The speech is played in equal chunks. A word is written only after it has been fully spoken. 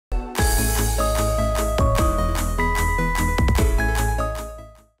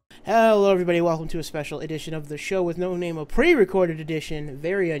Hello, everybody. Welcome to a special edition of the show with no name, a pre-recorded edition.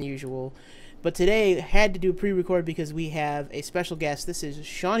 Very unusual. But today, had to do a pre-record because we have a special guest. This is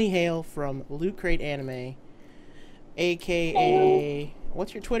Shawnee Hale from Loot Crate Anime, a.k.a.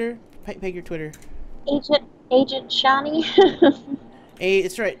 What's your Twitter? Peg your Twitter. Agent Shawnee.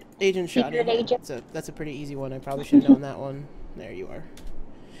 It's right, Agent Shawnee. Secret agent. That's a pretty easy one. I probably should have known that one. There you are.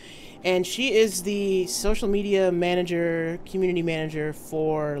 And she is the social media manager, community manager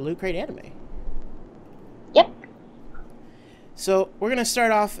for Loot Crate Anime. Yep. So we're going to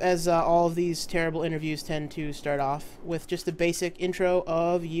start off, as all of these terrible interviews tend to start off, with just a basic intro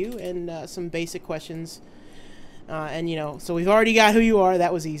of you and some basic questions. So we've already got who you are.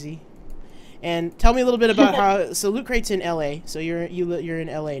 That was easy. And tell me a little bit about how... So Loot Crate's in LA. So you're in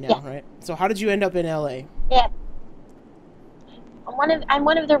LA now, yes. Right? So how did you end up in LA? Yeah. I'm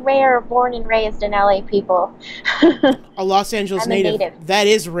one of the rare born and raised in LA people. A Los Angeles native. That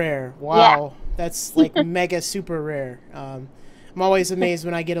is rare. Wow. Yeah. That's like mega super rare. I'm always amazed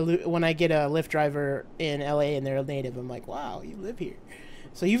when I get a Lyft driver in LA and they're a native. I'm like, wow, you live here.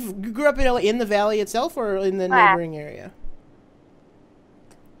 So you grew up in LA, in the valley itself, or in the neighboring area?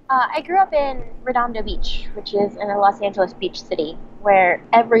 I grew up in Redondo Beach, which is in a Los Angeles beach city, where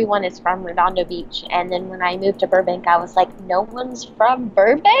everyone is from Redondo Beach. And then when I moved to Burbank, I was like, no one's from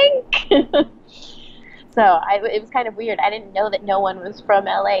Burbank? So it was kind of weird. I didn't know that no one was from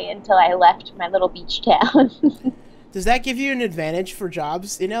LA until I left my little beach town. Does that give you an advantage for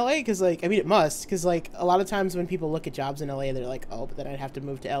jobs in LA? Because, it must. Because, a lot of times when people look at jobs in LA, they're like, oh, but then I'd have to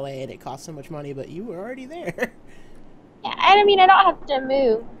move to LA and it costs so much money, but you were already there. Yeah, I don't have to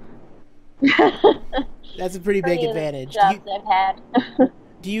move. That's a pretty big advantage. Jobs I've had.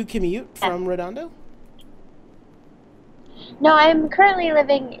 Do you commute from Redondo? No, I'm currently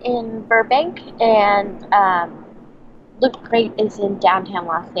living in Burbank, and Loot Crate is in downtown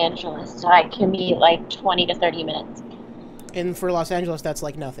Los Angeles, so I commute 20 to 30 minutes. And for Los Angeles, that's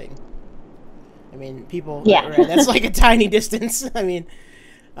like nothing. I mean, people... Yeah. Right, that's like a tiny distance. I mean,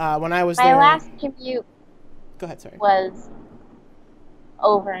 when I was there... My last commute... Go ahead, sorry. ...was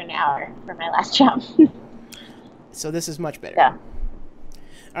over an hour for my last job. So this is much better. So, all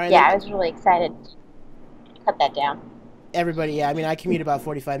right, yeah, I was really excited to cut that down. Everybody, yeah. I mean, I commute about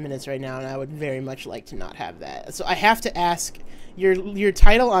 45 minutes right now, and I would very much like to not have that. So I have to ask, your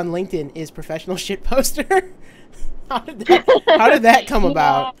title on LinkedIn is professional shit poster? How did that come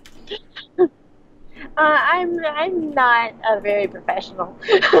about? I'm not a very professional.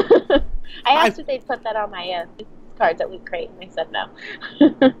 I asked if they'd put that on my cards at Loot Crate, and they said no.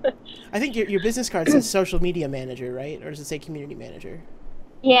 I think your business card says social media manager, right? Or does it say community manager?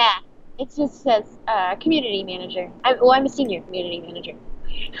 Yeah, it just says community manager. I'm a senior community manager.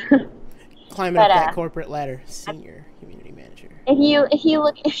 Climbing up that corporate ladder, senior community manager. If you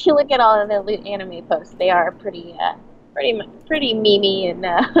look at all of the Loot anime posts, they are pretty memey and.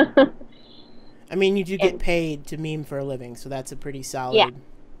 I mean, you do get paid to meme for a living, so that's a pretty solid. Yeah.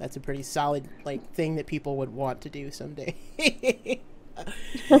 That's a pretty solid thing that people would want to do someday.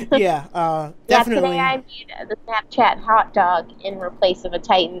 Yeah, definitely. Yeah, today I made the Snapchat hot dog in replace of a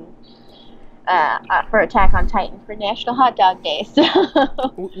Titan for Attack on Titan for National Hot Dog Day.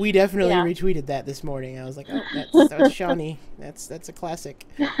 So we definitely retweeted that this morning. I was like, oh, that's Shawnee. That's a classic.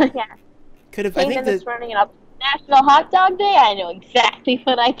 Yeah. Could have. I think this morning up National Hot Dog Day. I know exactly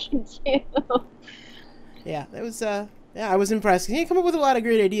what I can do. Yeah, that was. Yeah, I was impressed. You come up with a lot of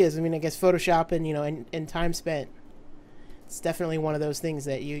great ideas. I mean, I guess Photoshop and time spent. It's definitely one of those things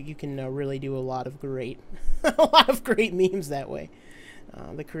that you can really do a lot of great memes that way.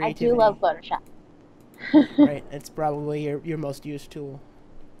 The creativity. I do love Photoshop. Right, it's probably your most used tool,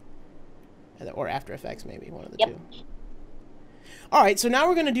 or After Effects, maybe one of the two. All right, so now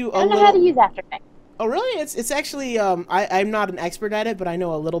we're gonna do. I don't know how to use After Effects. Oh, really? It's actually I'm not an expert at it, but I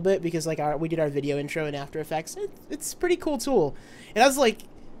know a little bit because we did our video intro in After Effects. It's a pretty cool tool. It has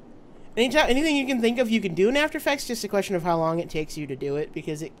anything you can think of you can do in After Effects. Just a question of how long it takes you to do it,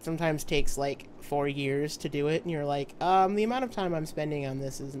 because it sometimes takes 4 years to do it, and you're like, the amount of time I'm spending on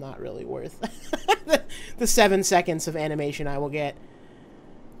this is not really worth the 7 seconds of animation I will get.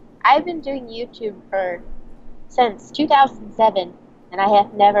 I've been doing YouTube since 2007. And I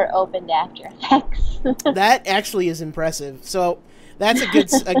have never opened After Effects. That actually is impressive. So that's a good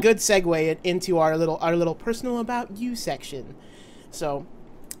segue into our little personal about you section. So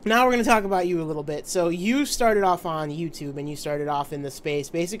now we're going to talk about you a little bit. So you started off on YouTube, and you started off in the space.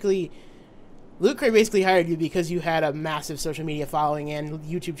 Basically, Loot Crate basically hired you because you had a massive social media following and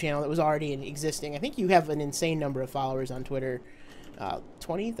YouTube channel that was already existing. I think you have an insane number of followers on Twitter,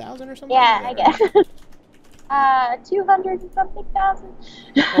 20,000 or something. Yeah, I guess. 200 and something thousand.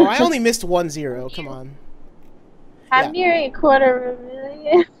 Oh, I only missed 10. Come on. I'm nearing a quarter of a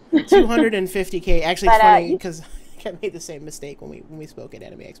million. 250K. Actually, it's But, funny because I made the same mistake when we spoke at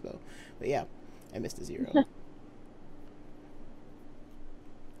Anime Expo. But yeah, I missed a 0.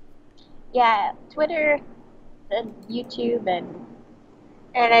 Yeah, Twitter and YouTube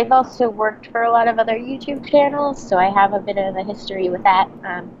and I've also worked for a lot of other YouTube channels, so I have a bit of a history with that.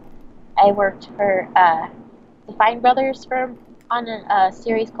 I worked for the Fine Brothers on a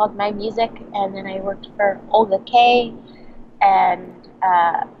series called My Music, and then I worked for Olga K and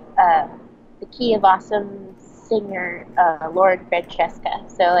the Key of Awesome singer Lauren Francesca.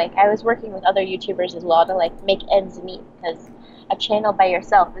 So like I was working with other YouTubers as well to like make ends meet, because a channel by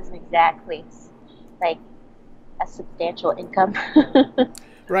yourself isn't exactly like a substantial income.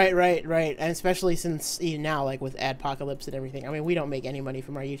 Right. And especially since now, like with Adpocalypse and everything, I mean, we don't make any money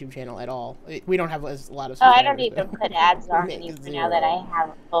from our YouTube channel at all. We don't have a lot of Oh, I don't subscribers, even but put ads on make anymore now 0. that I have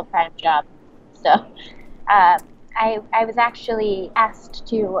a full-time job. So, I was actually asked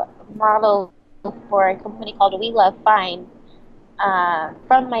to model for a company called We Love Fine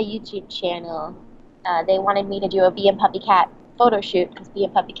from my YouTube channel. They wanted me to do a Bee and Puppy Cat photo shoot because Bee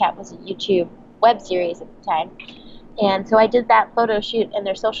and Puppy Cat was a YouTube web series at the time. And so I did that photo shoot, and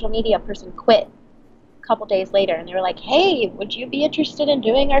their social media person quit a couple days later, and they were like, hey, would you be interested in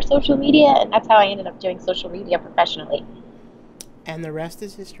doing our social media? And that's how I ended up doing social media professionally. And the rest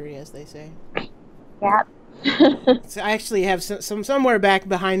is history, as they say. Yeah. So I actually have some somewhere back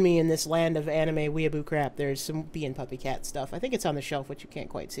behind me in this land of anime weeaboo crap. There's some Bee and Puppy Cat stuff. I think it's on the shelf, which you can't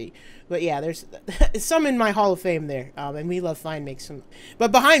quite see. But yeah, there's some in my Hall of Fame there. And We Love Fine makes some.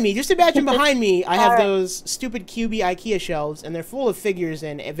 But behind me, just imagine behind me, I have those stupid cubey IKEA shelves, and they're full of figures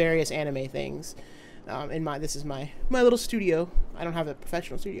and various anime things. This is my little studio. I don't have a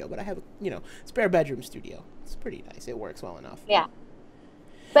professional studio, but I have a spare bedroom studio. It's pretty nice. It works well enough. Yeah.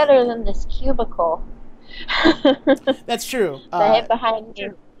 Better than this cubicle. That's true. Right behind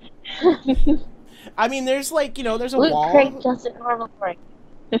you. I mean, there's like there's a Loot wall. Crate doesn't normally work.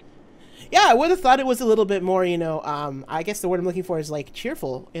 Yeah, I would have thought it was a little bit more. I guess the word I'm looking for is like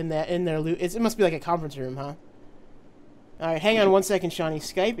cheerful in their loot. It must be like a conference room, huh? All right, hang on 1 second, Shawnee.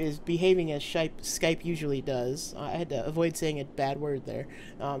 Skype is behaving as Skype usually does. I had to avoid saying a bad word there.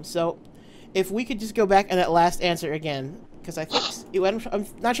 So, if we could just go back and that last answer again, because I think I'm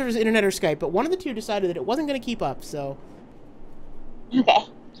not sure if it was internet or Skype, but one of the two decided that it wasn't going to keep up. So, okay.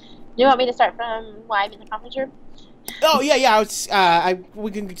 You want me to start from why I'm in the conference room? Oh yeah. We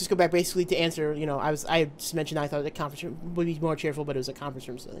can just go back basically to answer. I just mentioned I thought the conference room would be more cheerful, but it was a conference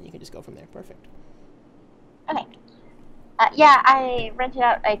room, so then you can just go from there. Perfect. Okay. Yeah, I rented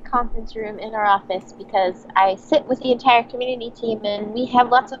out a conference room in our office because I sit with the entire community team, and we have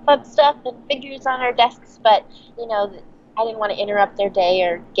lots of fun stuff and figures on our desks, but, I didn't want to interrupt their day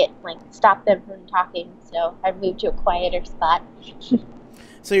or stop them from talking, so I moved to a quieter spot.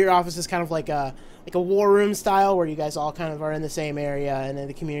 So your office is kind of like a war room style, where you guys all kind of are in the same area, and then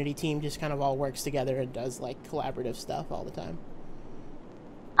the community team just kind of all works together and does like collaborative stuff all the time.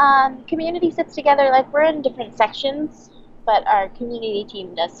 Community sits together, we're in different sections, but our community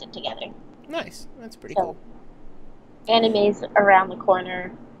team does sit together. Nice. That's pretty cool. Anime's around the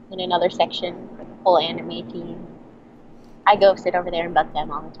corner in another section for the full anime team. I go sit over there and bug them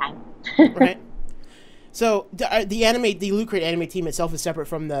all the time. Right. So the Loot Crate anime team itself is separate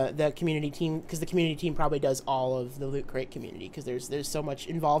from the community team, because the community team probably does all of the Loot Crate community, because there's so much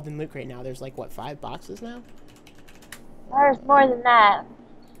involved in Loot Crate now. There's 5 boxes now? There's more than that.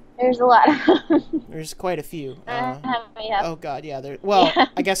 There's a lot. There's quite a few. Yeah. Oh god, yeah. Yeah.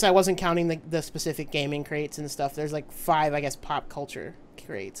 I guess I wasn't counting the specific gaming crates and stuff. There's 5, I guess, pop culture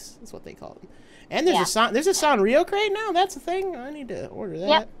crates. That's what they call them. And there's a Sanrio crate now. That's a thing. I need to order that.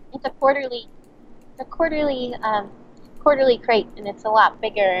 Yep, it's a quarterly crate, and it's a lot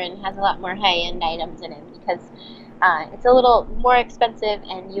bigger and has a lot more high-end items in it because it's a little more expensive,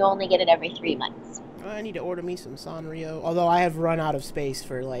 and you only get it every 3 months. I need to order me some Sanrio, although I have run out of space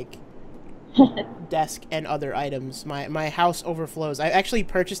for desk and other items. My house overflows. I actually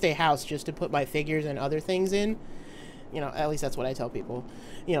purchased a house just to put my figures and other things in. At least that's what I tell people.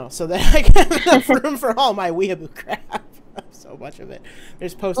 So that I can have enough room for all my weeaboo crap. So much of it.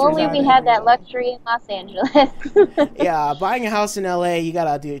 There's posters. Only we had that luxury in Los Angeles. Yeah, buying a house in LA, you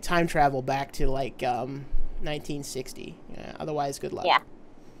gotta do time travel back to 1960. Yeah, otherwise, good luck. Yeah.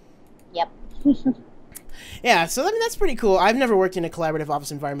 Yep. Yeah, so I mean that's pretty cool. I've never worked in a collaborative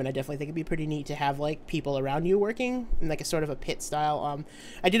office environment. I definitely think it'd be pretty neat to have like people around you working in like a sort of a pit style.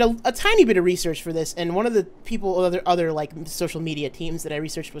 I did a tiny bit of research for this, and one of the people, other like social media teams that I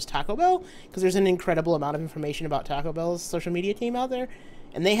researched was Taco Bell, because there's an incredible amount of information about Taco Bell's social media team out there,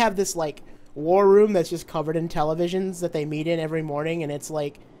 and they have this like war room that's just covered in televisions that they meet in every morning, and it's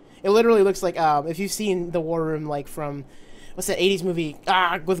like it literally looks like if you've seen the war room like from what's that 80s movie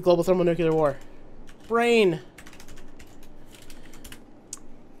with global thermonuclear war. Brain.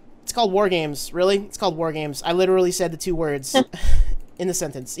 It's called War Games. Really? It's called War Games. I literally said the two words in the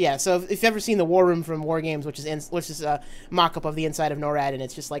sentence. Yeah. So if you've ever seen the War Room from War Games, which is a mock-up of the inside of NORAD, and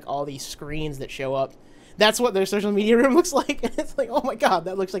it's just like all these screens that show up. That's what their social media room looks like. And it's like, oh my god,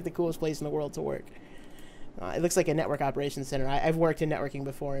 that looks like the coolest place in the world to work. It looks like a network operations center. I've worked in networking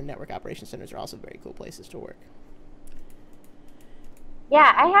before, and network operations centers are also very cool places to work.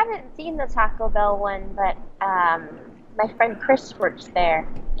 Yeah, I haven't seen the Taco Bell one, but my friend Chris works there,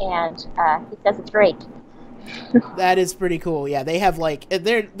 and he says it's great. That is pretty cool. Yeah, they have like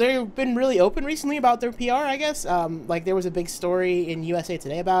they've been really open recently about their PR, I guess. Like there was a big story in USA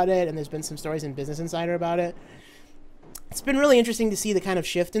Today about it, and there's been some stories in Business Insider about it. It's been really interesting to see the kind of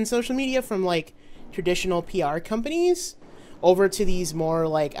shift in social media from like traditional PR companies over to these more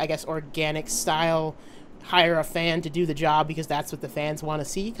like, I guess, organic style, hire a fan to do the job because that's what the fans want to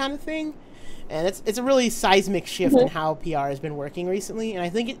see kind of thing. And it's a really seismic shift in how PR has been working recently, and I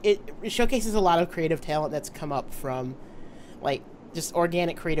think it showcases a lot of creative talent that's come up from like just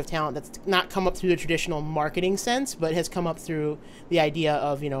organic creative talent that's not come up through the traditional marketing sense, but has come up through the idea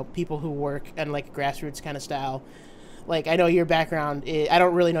of, you know, people who work in like grassroots kind of style. Like, I know your background, I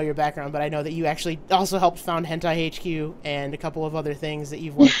don't really know your background, but I know that you actually also helped found Hentai HQ and a couple of other things that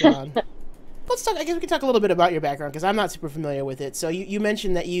you've worked on. Let's talk, I guess we can talk a little bit about your background, because I'm not super familiar with it. So you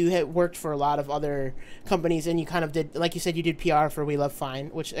mentioned that you had worked for a lot of other companies, and you kind of did, like you said, you did PR for We Love Fine,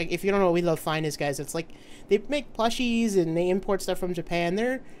 which, if you don't know what We Love Fine is, guys, it's like, they make plushies, and they import stuff from Japan.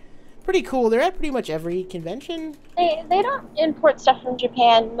 They're pretty cool. They're at pretty much every convention. They don't import stuff from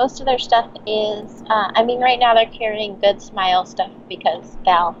Japan. Most of their stuff is, I mean, right now they're carrying Good Smile stuff because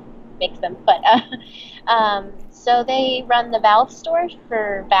Valve makes them, but so they run the Valve store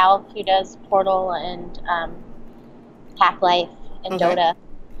for Valve, who does Portal and Half-Life and Dota.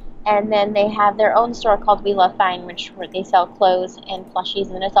 And then they have their own store called We Love Fine, where they sell clothes and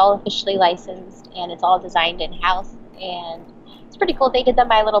plushies, and it's all officially licensed, and it's all designed in-house, and it's pretty cool. They did the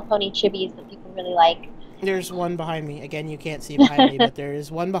My Little Pony chibis that people really like. There's one behind me. Again, you can't see behind me, but there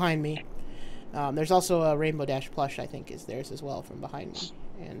is one behind me. There's also a Rainbow Dash plush, I think, is theirs as well from behind me.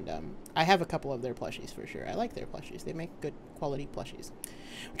 And I have a couple of their plushies for sure. I like their plushies. They make good quality plushies,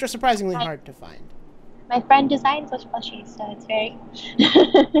 which are surprisingly hard to find. My friend designs those plushies, so it's very...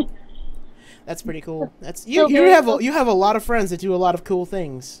 That's pretty cool. That's you have a lot of friends that do a lot of cool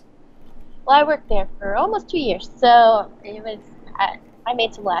things. Well, I worked there for almost 2 years, so it was I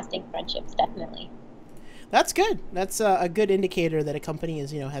made some lasting friendships, definitely. That's good. That's a good indicator that a company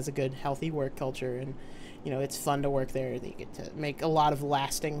is, has a good, healthy work culture, and it's fun to work there. They get to make a lot of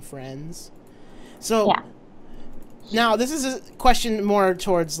lasting friends. So yeah. Now this is a question more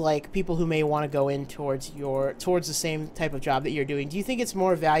towards like people who may want to go in towards the same type of job that you're doing. Do you think it's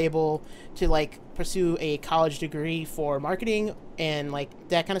more valuable to like pursue a college degree for marketing and like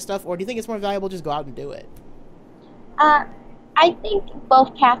that kind of stuff, or do you think it's more valuable to just go out and do it? I think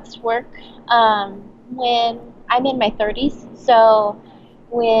both paths work. When I'm in my 30s, so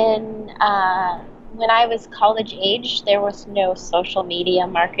when I was college age, there was no social media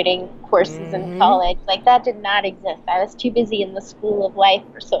marketing courses in college. Like, that did not exist. I was too busy in the school of life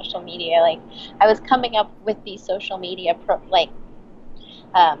for social media. Like, I was coming up with these social media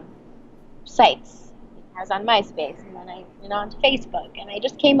sites. I was on MySpace, and then I went on to Facebook, and I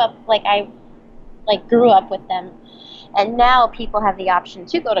just came up, I grew up with them. And now people have the option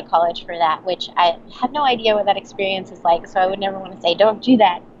to go to college for that, which I have no idea what that experience is like, so I would never want to say, don't do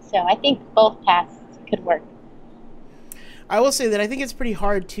that. So I think both paths could work. I will say that I think it's pretty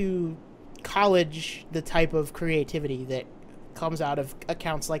hard to college the type of creativity that comes out of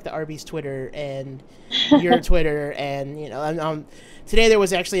accounts like the Arby's Twitter and your Twitter, and today there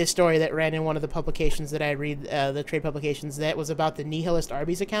was actually a story that ran in one of the publications that I read, the trade publications, that was about the Nihilist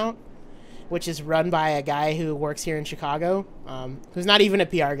Arby's account, which is run by a guy who works here in Chicago, who's not even a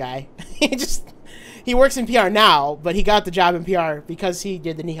PR guy. He works in PR now, but he got the job in PR because he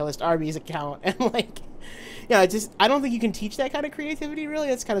did the Nihilist Arby's account. And I don't think you can teach that kind of creativity, really.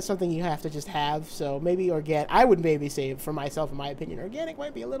 It's kind of something you have to just have. So maybe I would maybe say, for myself, in my opinion, organic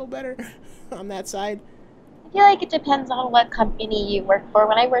might be a little better on that side. feel like it depends on what company you work for.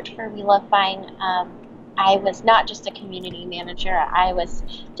 When I worked for We Love Fine, I was not just a community manager. I was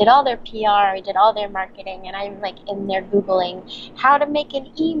did all their PR, did all their marketing, and I'm like in there googling how to make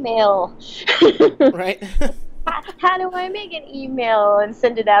an email. Right. How do I make an email and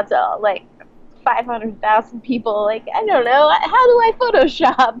send it out to like 500,000 people? Like I don't know. How do I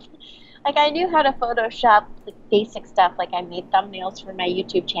Photoshop? Like I knew how to Photoshop like basic stuff. Like I made thumbnails for my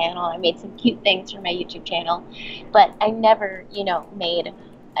YouTube channel. I made some cute things for my YouTube channel, but I never, made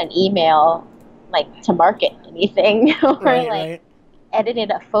an email like to market anything or Right, like right. edited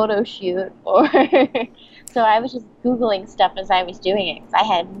a photo shoot or so I was just googling stuff as I was doing it because I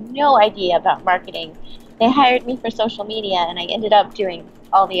had no idea about marketing. They hired me for social media and I ended up doing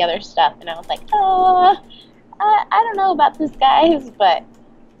all the other stuff and I was like, I don't know about this guys, but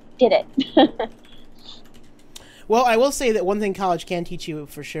did it. Well, I will say that one thing college can teach you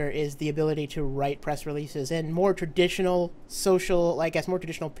for sure is the ability to write press releases and more traditional social, I guess, more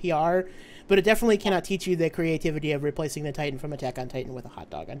traditional PR. But it definitely cannot teach you the creativity of replacing the Titan from Attack on Titan with a hot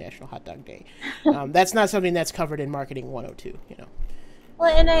dog on National Hot Dog Day. That's not something that's covered in Marketing 102, you know.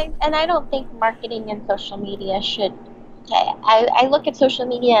 Well, and I don't think marketing and social media should. I look at social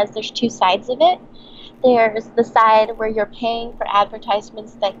media as there's two sides of it. There's the side where you're paying for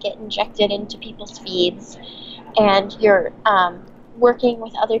advertisements that get injected into people's feeds, and you're working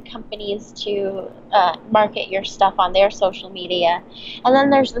with other companies to market your stuff on their social media. And then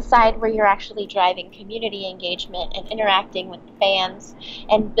there's the side where you're actually driving community engagement and interacting with the fans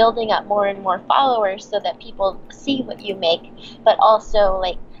and building up more and more followers so that people see what you make, but also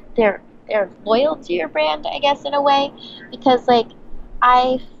like they're loyal to your brand, I guess, in a way, because like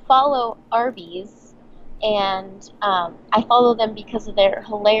I follow Arby's and I follow them because of their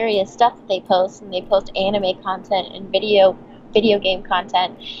hilarious stuff that they post, and they post anime content and video game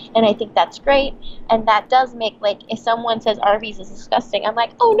content, and I think that's great. And that does make, like, if someone says Arby's is disgusting, I'm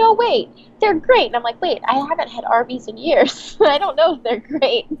like, oh no, wait, they're great. And I'm like, wait, I haven't had Arby's in years. I don't know if they're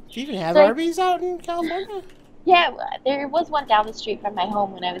great. Do you even have So Arby's out in California? yeah, there was one down the street from my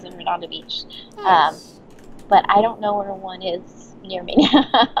home when I was in Redondo Beach, Nice. but I don't know where one is near me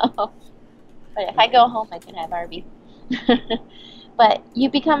now. But if I go home, I can have Arby's. But you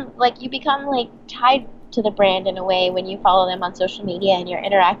become like tied to the brand in a way when you follow them on social media and you're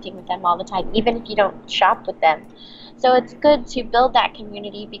interacting with them all the time, even if you don't shop with them. So it's good to build that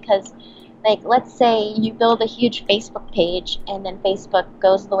community because, like, let's say you build a huge Facebook page and then Facebook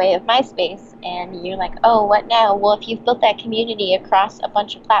goes the way of MySpace, and you're like, oh, what now? Well, if you've built that community across a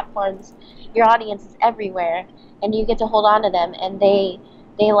bunch of platforms, your audience is everywhere, and you get to hold on to them, and they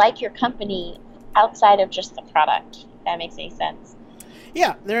like your company outside of just the product. If that makes any sense.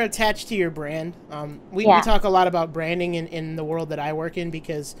 Yeah, they're attached to your brand. We Yeah. talk a lot about branding in the world that I work in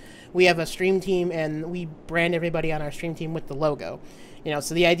because we have a stream team and we brand everybody on our stream team with the logo. You know,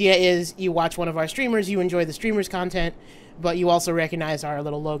 so the idea is you watch one of our streamers, you enjoy the streamer's content, but you also recognize our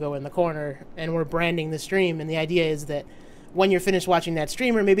little logo in the corner, and we're branding the stream. And the idea is that when you're finished watching that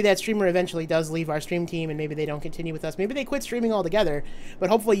streamer, maybe that streamer eventually does leave our stream team and maybe they don't continue with us. Maybe they quit streaming altogether, but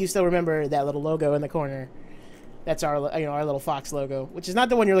hopefully you still remember that little logo in the corner. That's our our little fox logo, which is not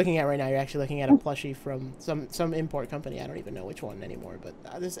the one you're looking at right now. You're actually looking at a plushie from some import company. I don't even know which one anymore, but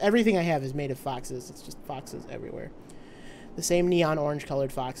everything I have is made of foxes. It's just foxes everywhere. The same neon orange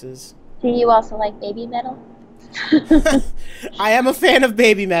colored foxes. Do you also like baby metal? I am a fan of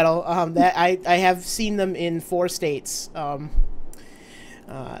baby metal. That I have seen them in 4 states,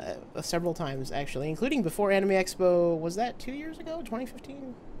 several times actually, including before Anime Expo. Was that 2 years ago,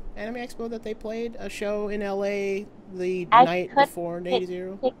 2015? Anime Expo that they played a show in LA the I night could before get Day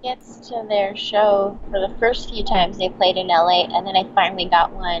Zero. tickets to their show for the first few times they played in LA, and then I finally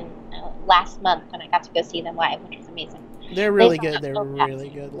got one last month, and I got to go see them live, which was amazing. They're They really sold good. out They're so really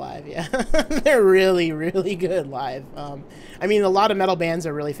fast. good live. Yeah, they're really really good live. I mean, a lot of metal bands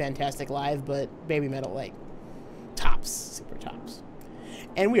are really fantastic live, but baby metal like tops, super tops.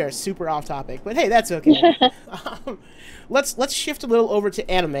 And we are super off topic, but hey, that's okay. Let's shift a little over to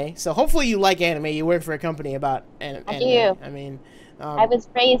anime. So hopefully you like anime. You work for a company about anime. I do. I mean, I was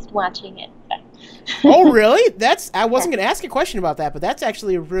raised watching it. oh really? I Yeah. wasn't gonna ask a question about that, but that's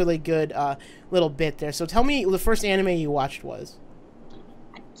actually a really good little bit there. So tell me, the first anime you watched was.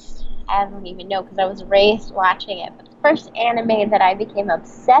 I don't even know because I was raised watching it. But the first anime that I became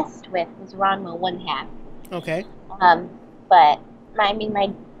obsessed with was Ranma One Half. Okay. But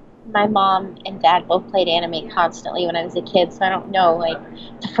my mom and dad both played anime constantly when I was a kid, so I don't know like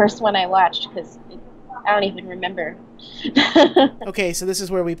the first one I watched because I don't even remember. Okay, so this is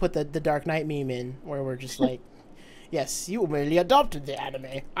where we put the Dark Knight meme in, where we're just like, Yes, you merely adopted the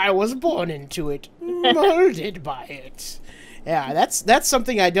anime. I was born into it, molded by it. Yeah, that's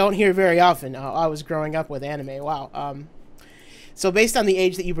something I don't hear very often. I was growing up with anime. Wow. So based on the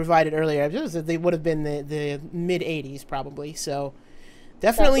age that you provided earlier, they would have been the mid '80s probably. So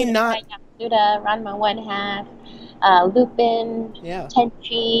definitely So, not. Yasuda, Ranma One Half, Lupin, Yeah.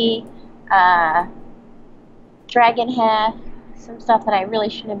 Tenchi, Dragon Half, some stuff that I really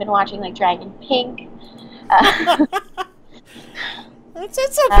shouldn't have been watching, like Dragon Pink.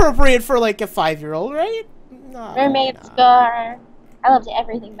 It's appropriate for like a 5-year-old, right? No, Mermaid no. Scar. I loved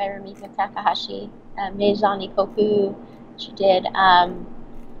everything by Rumiko Takahashi. Meizani Koku. She did a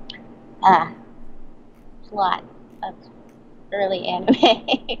lot of early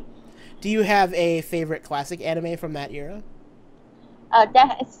anime. Do you have a favorite classic anime from that era?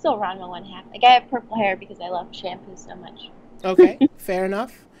 It's still Ranma One Half. Like, I have purple hair because I love shampoo so much. Okay, fair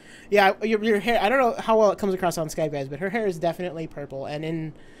enough. Yeah, your hair, I don't know how well it comes across on Skype, guys, but her hair is definitely purple. And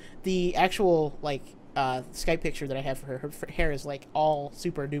in the actual, like, Skype picture that I have for her, her hair is, like, all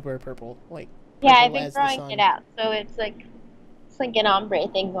super duper purple. Like, Yeah, I've purple been as the growing sun. it out, so it's like an ombre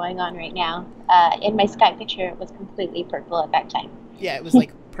thing going on right now. In my Skype picture, it was completely purple at that time. Yeah, it was,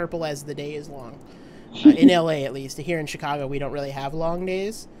 like, purple as the day is long. In LA, at least. Here in Chicago, we don't really have long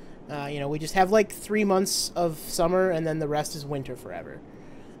days. We just have, like, 3 months of summer, and then the rest is winter forever.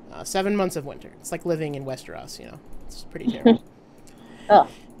 7 months of winter. It's like living in Westeros, It's pretty terrible. Oh.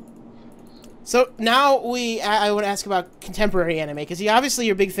 So now I want to ask about contemporary anime, because obviously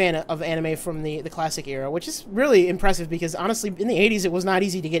you're a big fan of anime from the classic era, which is really impressive because honestly, in the 80s, it was not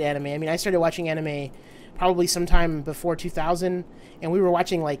easy to get anime. I mean, I started watching anime probably sometime before 2000, and we were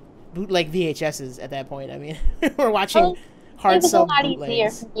watching, like, bootleg VHSs at that point. I mean, we were watching hard sub bootlegs. It was a lot easier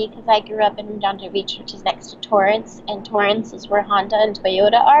for me because I grew up in Redondo Beach, which is next to Torrance, and Torrance is where Honda and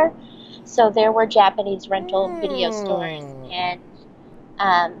Toyota are. So there were Japanese rental video stores, and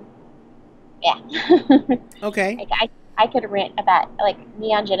yeah. Okay. Like, I could rent about, like,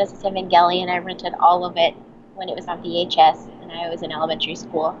 Neon Genesis Evangelion. I rented all of it when it was on VHS, and I was in elementary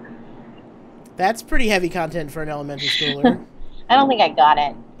school. That's pretty heavy content for an elementary schooler. I don't think I got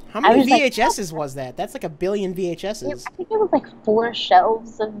it. How many VHSs was that? That's like a billion VHSs. I think it was like 4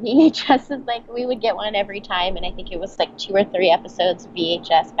 shelves of VHSs. Like, we would get one every time, and I think it was like 2 or 3 episodes of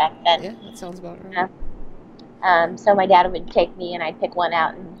VHS back then. Yeah, that sounds about right. So my dad would take me, and I'd pick one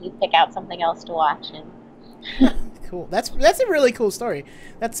out, and he'd pick out something else to watch. And cool. That's a really cool story.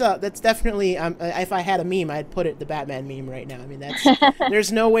 That's definitely if I had a meme, I'd put it the Batman meme right now. I mean,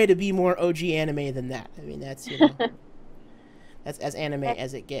 there's no way to be more OG anime than that. I mean, that's that's as anime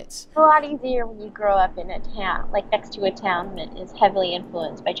as it gets. It's a lot easier when you grow up in a town, like next to a town that is heavily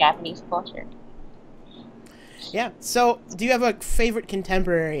influenced by Japanese culture. Yeah. So, do you have a favorite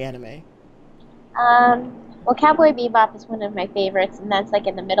contemporary anime? Well, Cowboy Bebop is one of my favorites, and that's like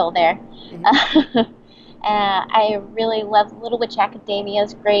in the middle there. Mm-hmm. I really love Little Witch Academia.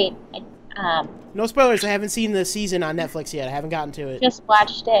 Is great. No spoilers. I haven't seen the season on Netflix yet. I haven't gotten to it. Just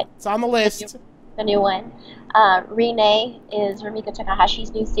watched it. It's on the list. The new one. Rine is Rumiko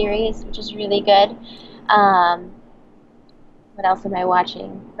Takahashi's new series, which is really good. What else am I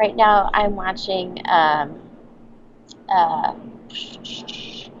watching? Right now I'm watching,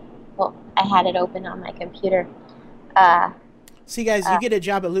 well, I had it open on my computer. See, guys, you get a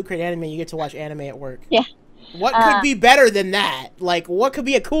job at Loot Crate Anime, you get to watch anime at work. Yeah. What could be better than that? Like, what could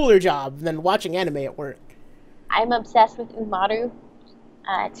be a cooler job than watching anime at work? I'm obsessed with Umaru.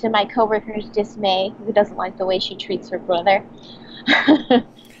 To my coworker's dismay, who doesn't like the way she treats her brother.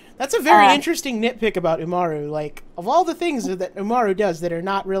 That's a very interesting nitpick about Umaru. Like, of all the things that Umaru does that are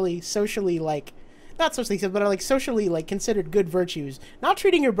not really socially, like, not socially, but are, like, socially, like, considered good virtues, not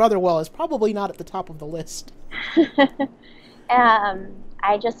treating your brother well is probably not at the top of the list.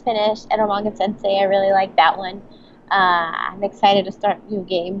 I just finished Eromanga Sensei. I really like that one. I'm excited to start a new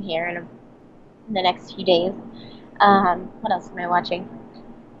game here in the next few days. What else am I watching?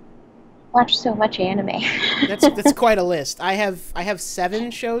 Watch so much anime. That's quite a list. I have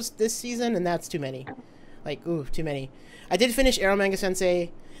 7 shows this season, and that's too many. Like, ooh, too many. I did finish Eromanga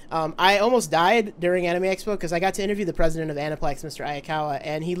Sensei. I almost died during Anime Expo because I got to interview the president of Aniplex, Mr. Ayakawa,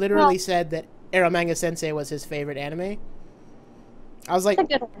 and he literally said that Eromanga Sensei was his favorite anime. I was like, that's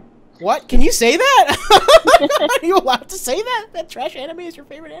a good one. What? Can you say that? Are you allowed to say that? That trash anime is your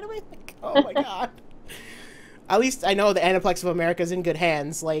favorite anime? Like, oh my god. At least I know the Aniplex of America is in good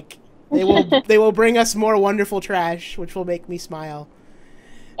hands. Like, they will bring us more wonderful trash, which will make me smile.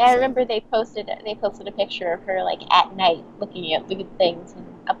 Yeah, I remember they posted a picture of her, like, at night looking at good things, and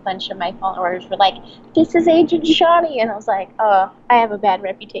a bunch of my followers were like, "This is Agent Shawnee," and I was like, "Oh, I have a bad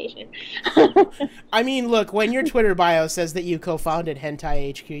reputation." I mean, look, when your Twitter bio says that you co-founded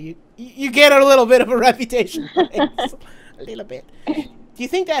Hentai HQ, you get a little bit of a reputation. A little bit. Do you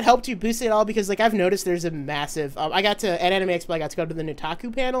think that helped you boost it all? Because, like, I've noticed there's a massive... at Anime Expo, I got to go to the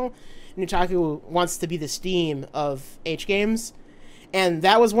Nutaku panel. Nutaku wants to be the Steam of H-Games. And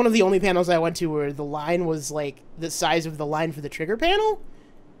that was one of the only panels I went to where the line was, like, the size of the line for the Trigger panel.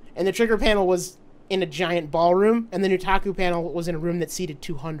 And the Trigger panel was in a giant ballroom. And the Nutaku panel was in a room that seated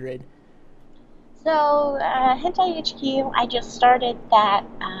 200. So, Hentai HQ, I just started that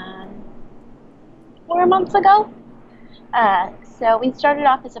 4 months ago. So we started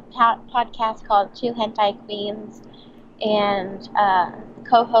off as a podcast called Two Hentai Queens, and my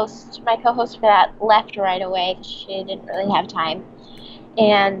co-host for that left right away because she didn't really have time.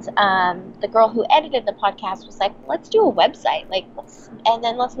 And the girl who edited the podcast was like, "Let's do a website, and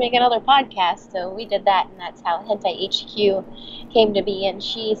then let's make another podcast." So we did that, and that's how Hentai HQ came to be. And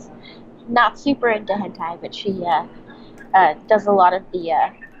she's not super into hentai, but she does a lot of the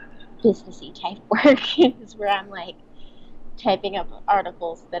businessy type work. Is where I'm like typing up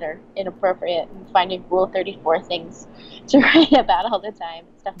articles that are inappropriate and finding Rule 34 things to write about all the time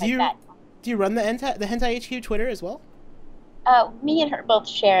and stuff like that. Do you run the Hentai HQ Twitter as well? Me and her both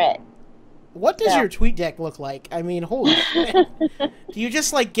share it. What does your tweet deck look like? I mean, holy shit. Do you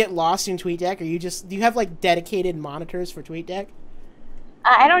just, like, get lost in TweetDeck, or do you have, like, dedicated monitors for TweetDeck?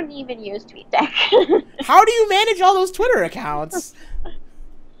 I don't even use TweetDeck. How do you manage all those Twitter accounts?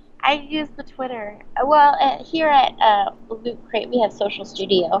 I use the Twitter. Well, here at Loot Crate, we have Social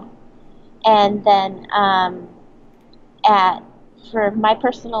Studio. And then for my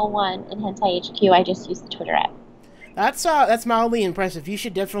personal one in Hentai HQ, I just use the Twitter app. That's mildly impressive. You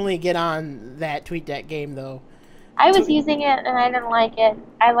should definitely get on that TweetDeck game, though. I was using it, and I didn't like it.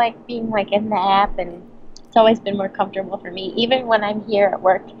 I like being, like, in the app, and it's always been more comfortable for me. Even when I'm here at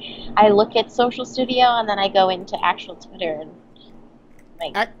work, I look at Social Studio, and then I go into actual Twitter and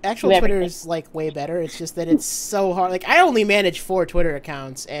actual Twitter is like way better. It's just that it's so hard. Like, I only manage 4 Twitter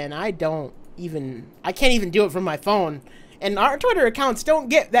accounts, and I can't even do it from my phone. And our Twitter accounts don't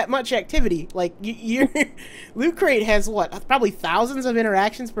get that much activity. Like, Loot Crate has what? Probably thousands of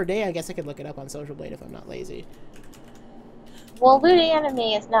interactions per day. I guess I could look it up on Social Blade if I'm not lazy. Well, Loot Anime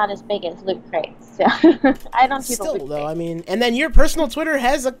is not as big as Loot Crate, so I don't do the Loot Crate. Though, I mean, and then your personal Twitter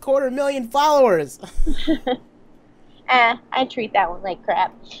has 250,000 followers. I treat that one like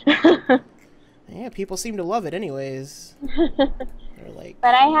crap. Yeah, people seem to love it anyways.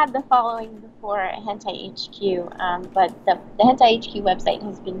 But I had the following before Hentai HQ, but the Hentai HQ website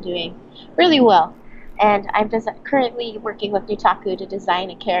has been doing really well. And I'm just currently working with Nutaku to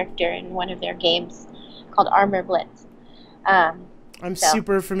design a character in one of their games called Armor Blitz. I'm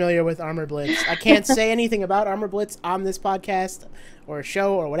super familiar with Armor Blitz. I can't say anything about Armor Blitz on this podcast or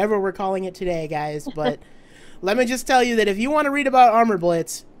show or whatever we're calling it today, guys, but let me just tell you that if you want to read about Armor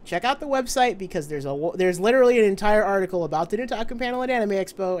Blitz, check out the website, because there's literally an entire article about the Nutaku panel at Anime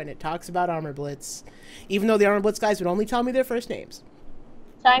Expo, and it talks about Armor Blitz, even though the Armor Blitz guys would only tell me their first names.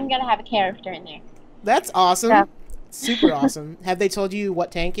 So I'm going to have a character in there. That's awesome. Yeah. Super awesome. Have they told you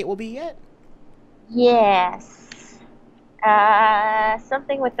what tank it will be yet? Yes.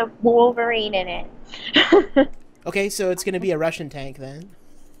 Something with the Wolverine in it. Okay, so it's going to be a Russian tank then.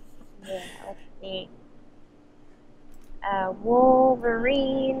 Yeah, let's see.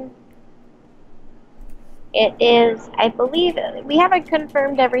 Wolverine. It is, I believe, we haven't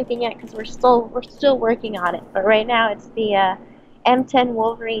confirmed everything yet because we're still working on it. But right now it's the M10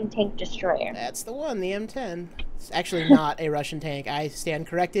 Wolverine Tank Destroyer. That's the one, the M10. It's actually not a Russian tank. I stand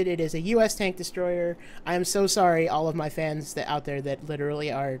corrected. It is a U.S. tank destroyer. I am so sorry, all of my fans out there that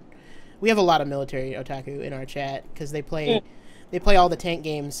literally are. We have a lot of military otaku in our chat because they play all the tank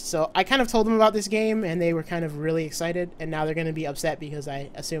games. So I kind of told them about this game, and they were kind of really excited. And now they're going to be upset because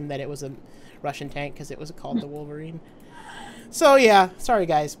I assumed that it was a Russian tank because it was called the Wolverine. So yeah, sorry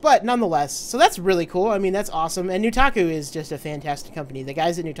guys, but nonetheless, so that's really cool. I mean, that's awesome. And Nutaku is just a fantastic company. The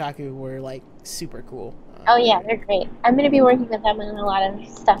guys at Nutaku were like super cool. Oh yeah, they're great. I'm going to be working with them on a lot of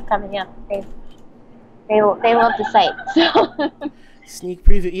stuff coming up. They love the site. So. Sneak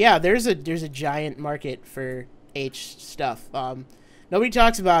preview. Yeah, there's a giant market for H stuff. Nobody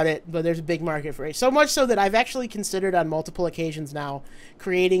talks about it, but there's a big market for H. So much so that I've actually considered on multiple occasions now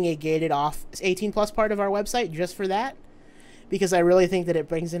creating a gated off 18 plus part of our website just for that. Because I really think that it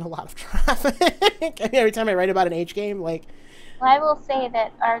brings in a lot of traffic. I mean, every time I write about an H game, like... Well, I will say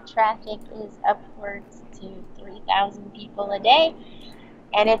that our traffic is upwards to 3,000 people a day,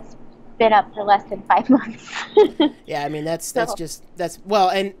 and it's been up for less than 5 months. Yeah, I mean, that's So just, well,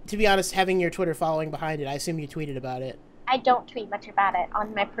 and to be honest, having your Twitter following behind it, I assume you tweeted about it. I don't tweet much about it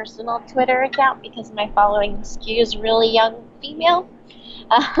on my personal Twitter account because my following skews really young female.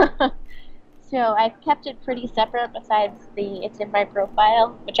 So I've kept it pretty separate besides it's in my profile,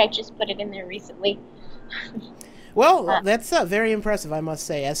 which I just put it in there recently. Well, that's very impressive, I must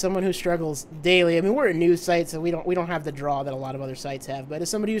say. As someone who struggles daily, I mean, we're a news site, so we don't have the draw that a lot of other sites have. But as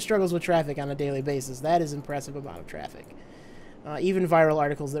somebody who struggles with traffic on a daily basis, that is impressive amount of traffic. Even viral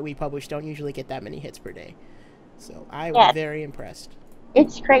articles that we publish don't usually get that many hits per day. So I was very impressed.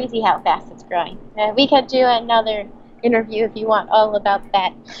 It's crazy how fast it's growing. We could do another interview if you want all about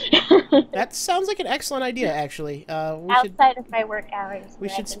that. That sounds like an excellent idea, actually. Outside of my work hours. We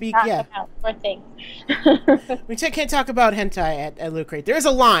should speak, about more things. We can't talk about hentai at Loot Crate. There's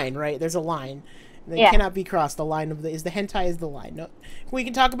a line, right? There's a line. They cannot be crossed. The line of the hentai is the line. No, we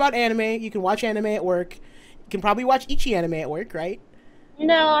can talk about anime. You can watch anime at work. You can probably watch ichi anime at work, right?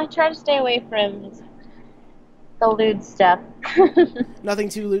 No, I try to stay away from the lewd stuff. Nothing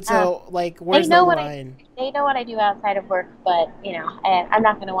too lewd. So, like, where's the line? They know what I do outside of work, but you know, I'm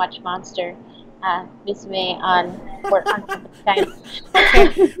not going to watch Monster Musume on work on time.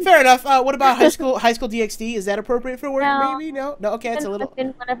 Okay, fair enough. What about High School DxD? Is that appropriate for work? No. Maybe no. Okay, it's a little. It's in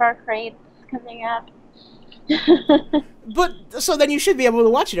one of our crates coming up. But so then you should be able to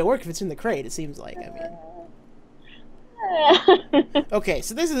watch it at work if it's in the crate. It seems like. I mean. Okay,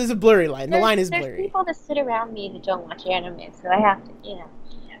 so there's a blurry line. The line is blurry. There's people that sit around me that don't watch anime, so I have to, you know.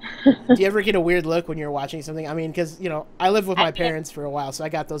 Do you ever get a weird look when you're watching something? I mean, because, you know, I lived with my parents for a while, so I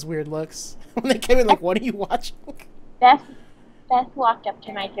got those weird looks. When they came in, like, what are you watching? Beth walked up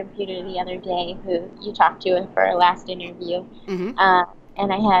to my computer the other day, who you talked to for our last interview, and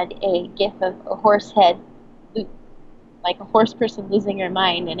I had a gif of a horse head, like a horse person losing her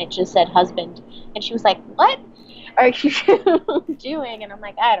mind, and it just said husband. And she was like, what are you doing? And I'm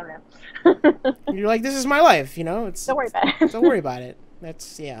like, I don't know. You're like, this is my life, you know? Don't worry about it. Don't worry about it.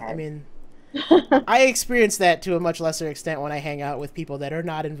 That's, yeah, I mean, I experience that to a much lesser extent when I hang out with people that are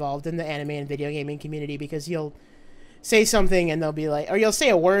not involved in the anime and video gaming community, because you'll say something and they'll be like, or you'll say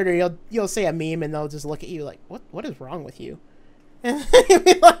a word, or you'll say a meme and they'll just look at you like, what is wrong with you? And you'll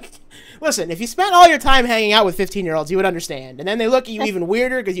be like, listen, if you spent all your time hanging out with 15-year-olds, you would understand. And then they look at you even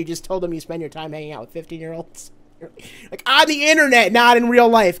weirder because you just told them you spend your time hanging out with 15-year-olds. Like, on the internet, not in real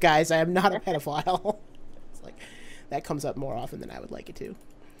life, guys. I am not a pedophile. It's like, that comes up more often than I would like it to.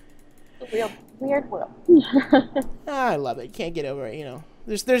 Weird world. I love it. You can't get over it, you know.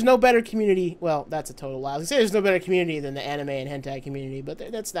 There's no better community. Well, that's a total lie. I was gonna say there's no better community than the anime and hentai community, but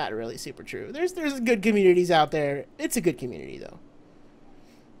that's not really super true. There's good communities out there. It's a good community, though.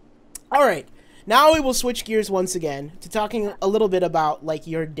 All right. Now we will switch gears once again to talking a little bit about, like,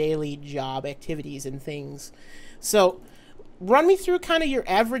 your daily job activities and things. So, run me through kind of your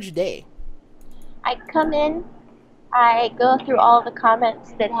average day. I come in, I go through all the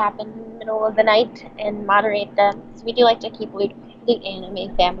comments that happen in the middle of the night and moderate them. So we do like to keep Loot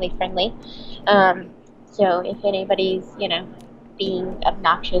Anime family friendly. So if anybody's, you know, being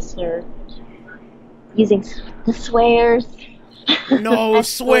obnoxious or using the swears. No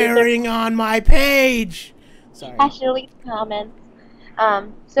swearing on my page! Sorry. I should leave comments.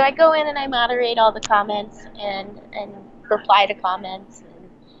 So I go in and I moderate all the comments and reply to comments and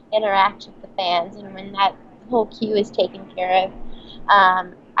interact with the fans. And when that whole queue is taken care of,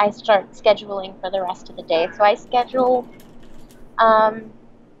 I start scheduling for the rest of the day. So I schedule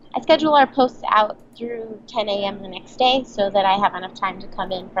our posts out through 10 a.m. the next day so that I have enough time to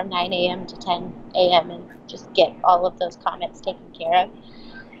come in from 9 a.m. to 10 a.m. and just get all of those comments taken care of.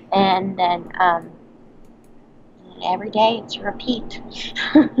 And then every day it's a repeat.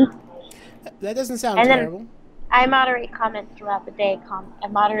 That doesn't sound terrible. I moderate comments throughout the day. I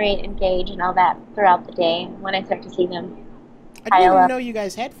moderate, engage, and all that throughout the day. When I start to see them, I didn't even know you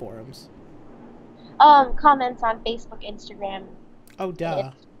guys had forums. Comments on Facebook, Instagram. Oh,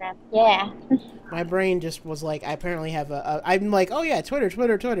 duh. Instagram. Yeah. My brain just was like, I apparently have I'm like, oh yeah,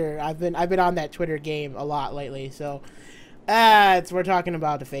 Twitter. I've been on that Twitter game a lot lately. So, we're talking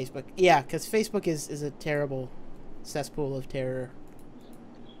about the Facebook. Yeah, because Facebook is a terrible cesspool of terror.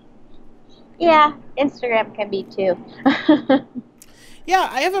 Yeah, Instagram can be too. Yeah,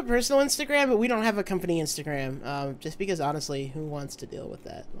 I have a personal Instagram, but we don't have a company Instagram. Just because, honestly, who wants to deal with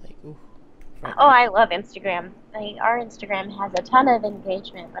that? Like, ooh. Oh, I love Instagram. Our Instagram has a ton of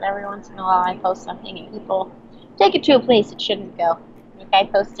engagement, but every once in a while I post something and people take it to a place it shouldn't go. Like I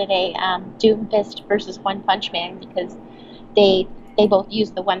posted a Doom Fist versus One Punch Man because they both use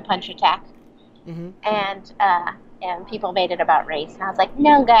the One Punch attack. Mm-hmm. And and people made it about race. And I was like,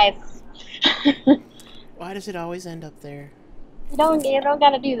 no, guys, Why does it always end up there? you don't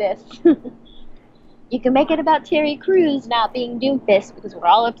gotta do this. You can make it about Terry Crews not being Doomfist because we're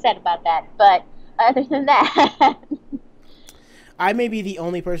all upset about that. But other than that, I may be the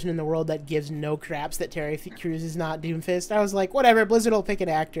only person in the world that gives no craps that Terry Crews is not Doomfist. I was like, whatever, Blizzard will pick an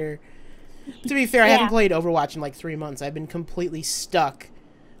actor. To be fair, I haven't played Overwatch in like 3 months. I've been completely stuck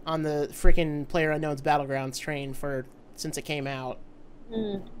on the freaking PlayerUnknown's Battlegrounds train since it came out.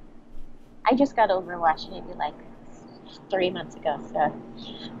 I just got Overwatch maybe like 3 months ago,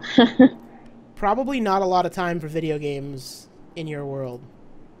 so. Probably not a lot of time for video games in your world.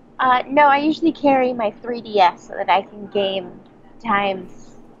 No, I usually carry my 3DS so that I can game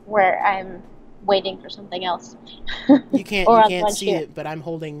times where I'm waiting for something else. You can't see it, but I'm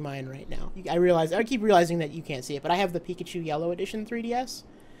holding mine right now. I keep realizing that you can't see it, but I have the Pikachu Yellow Edition 3DS.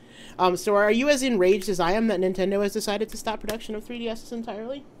 So are you as enraged as I am that Nintendo has decided to stop production of 3DSs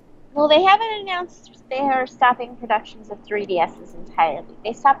entirely? Well, they haven't announced they are stopping productions of 3DSs entirely.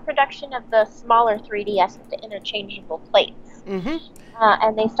 They stopped production of the smaller 3DS with the interchangeable plates. Mm-hmm.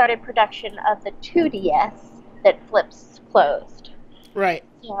 And they started production of the 2DS that flips closed. Right.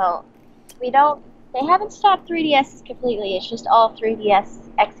 So, they haven't stopped 3DSs completely. It's just all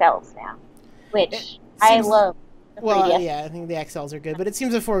 3DS XLs now, which I love. Well, yeah, I think the XLs are good, but it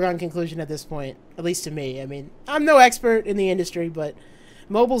seems a foregone conclusion at this point, at least to me. I mean, I'm no expert in the industry, but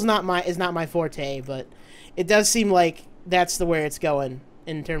mobile's not my forte, but it does seem like that's the way it's going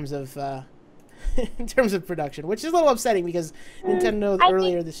in terms of production, which is a little upsetting because Nintendo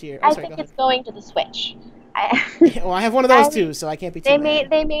earlier this year. I think it's going to the Switch. Well, I have one of those too, so I can't be too mad.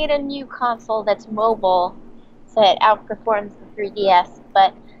 They made a new console that's mobile, so it outperforms the 3DS,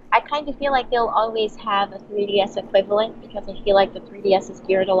 but I kind of feel like they'll always have a 3DS equivalent because I feel like the 3DS is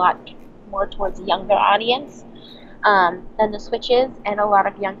geared a lot more towards a younger audience than the Switch is, and a lot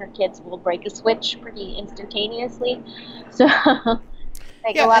of younger kids will break a Switch pretty instantaneously. So, a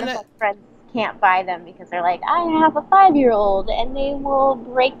lot of my friends can't buy them because they're like, I have a 5-year-old, and they will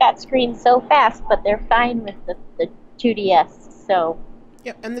break that screen so fast, but they're fine with the 2DS. So.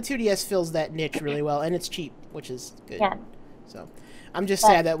 Yep, and the 2DS fills that niche really well, and it's cheap, which is good. Yeah. So, I'm just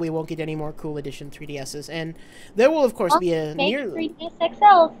sad that we won't get any more cool edition 3DSs, and there will of course be a nearly 3DS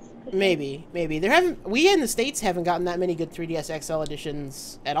XLs. Maybe we in the States haven't gotten that many good 3DS XL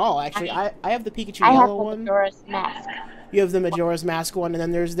editions at all. Actually, I have the Pikachu Yellow one. I have the Majora's Mask. You have the Majora's Mask one, and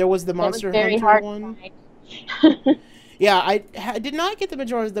then there was the Monster Hunter one. Yeah, I did not get the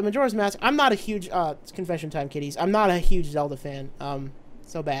Majora's Mask. I'm not a huge confession time, kiddies. I'm not a huge Zelda fan.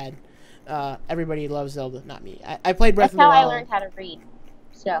 So bad. Everybody loves Zelda, not me. I played Breath of the Wild. That's how I learned how to read.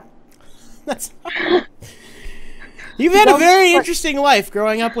 So. That's. You've had a very interesting life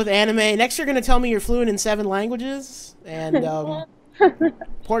growing up with anime. Next, you're going to tell me you're fluent in 7 languages, and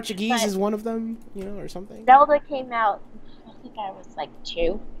Portuguese is one of them, or something. Zelda came out, I think I was like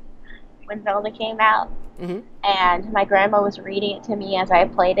 2 when Zelda came out, and my grandma was reading it to me as I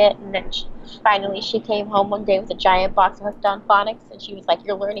played it, and then finally she came home one day with a giant box of Hooked on Phonics, and she was like,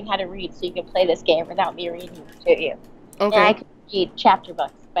 you're learning how to read so you can play this game without me reading it to you. Okay. And I could read chapter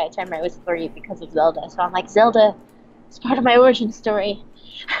books by the time I was 3 because of Zelda, so I'm like, Zelda is part of my origin story.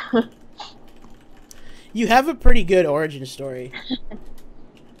 You have a pretty good origin story.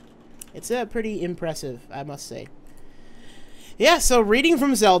 It's pretty impressive, I must say. Yeah, so reading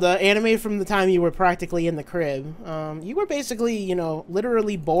from Zelda, anime from the time you were practically in the crib, you were basically,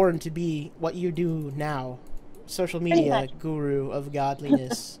 literally born to be what you do now. Social media guru of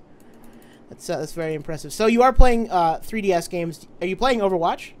godliness. That's very impressive. So you are playing 3DS games. Are you playing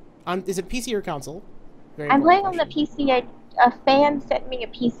Overwatch? Is it PC or console? I'm playing on the PC. A fan sent me a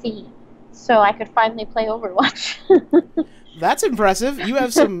PC, so I could finally play Overwatch. That's impressive. You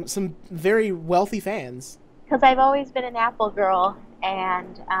have some very wealthy fans. Because I've always been an Apple girl,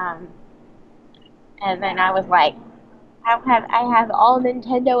 and then I was like, I have all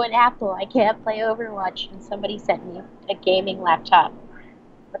Nintendo and Apple. I can't play Overwatch, and somebody sent me a gaming laptop,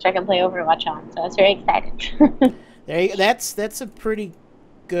 which I can play Overwatch on. So I was very excited. That's a pretty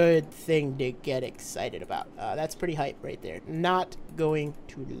good thing to get excited about. That's pretty hype right there. Not going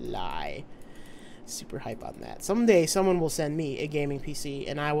to lie. Super hype on that. Someday someone will send me a gaming PC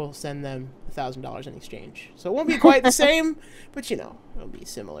and I will send them $1,000 in exchange. So it won't be quite the same, but it'll be a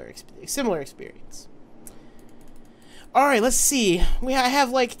similar experience. All right, let's see. I have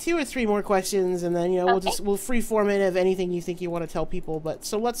like 2 or 3 more questions, and then we'll freeform it of anything you think you want to tell people. But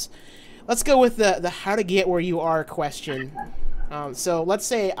so let's go with the how to get where you are question. So let's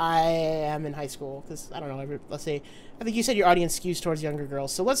say I am in high school, because I don't know. Let's say I think you said your audience skews towards younger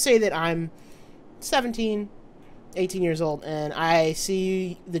girls. So let's say that I'm 17, 18 years old, and I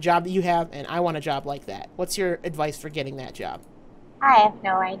see the job that you have, and I want a job like that. What's your advice for getting that job? I have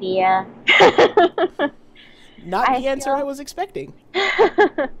no idea. Not I the answer I feel was expecting.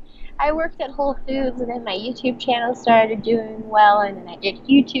 I worked at Whole Foods, and then my YouTube channel started doing well, and then I did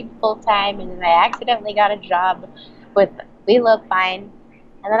YouTube full time, and then I accidentally got a job with We Love Fine,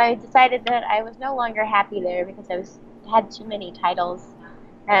 and then I decided that I was no longer happy there because had too many titles,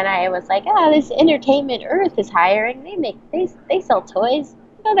 and I was like, this Entertainment Earth is hiring. They sell toys.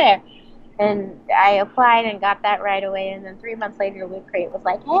 Go there. And I applied and got that right away, and then 3 months later, Loot Crate was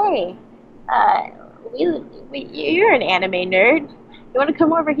like, hey, uh, you're an anime nerd. You want to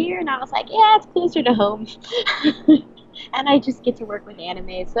come over here? And I was like, yeah, it's closer to home. And I just get to work with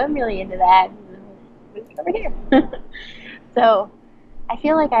anime, so I'm really into that. Moved over here. So I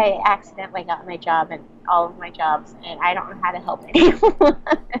feel like I accidentally got my job and all of my jobs, and I don't know how to help anyone.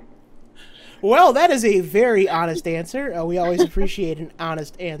 Well, that is a very honest answer. We always appreciate an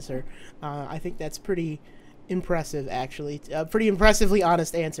honest answer. I think that's pretty impressive, actually. Pretty impressively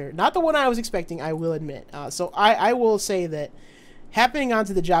honest answer. Not the one I was expecting, I will admit. So I will say that happening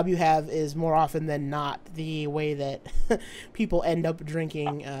onto the job you have is more often than not the way that people end up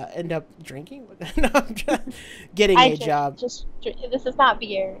drinking, getting a job. This is not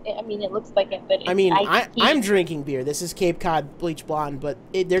beer. I mean, it looks like it, but I'm drinking beer. This is Cape Cod Bleach Blonde, but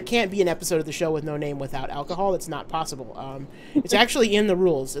there can't be an episode of the show with no name without alcohol. It's not possible. It's actually in the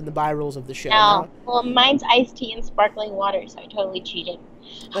rules, in the by rules of the show. No. Well, mine's iced tea and sparkling water, so I totally cheated.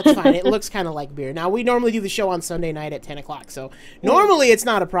 That's fine. It looks kind of like beer. Now, we normally do the show on Sunday night at 10 o'clock, so normally it's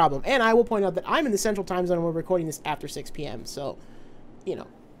not a problem. And I will point out that I'm in the Central Time Zone and we're recording this after 6 p.m., so, you know,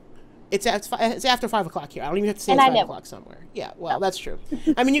 it's after 5 o'clock here. I don't even have to say it's 5 o'clock somewhere. Yeah, well, that's true.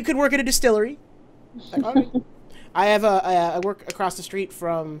 I mean, you could work at a distillery. I work across the street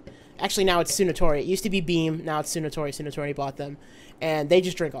from, actually now it's Sunatori. It used to be Beam, now it's Sunatori. Sunatori bought them, and they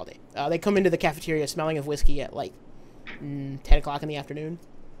just drink all day. They come into the cafeteria smelling of whiskey at like 10 o'clock in the afternoon,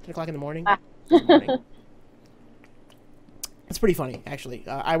 10 o'clock in the morning. It's pretty funny, actually.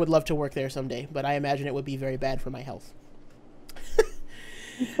 I would love to work there someday, but I imagine it would be very bad for my health.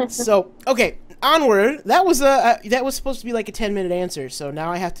 So, okay, onward. That was supposed to be like a 10-minute answer, so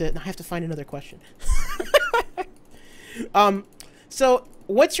now I have to find another question. So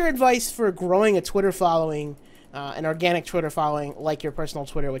what's your advice for growing a Twitter following, an organic Twitter following, like your personal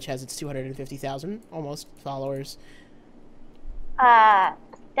Twitter, which has its 250,000 almost followers?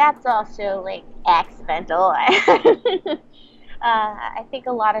 That's also like accidental. I think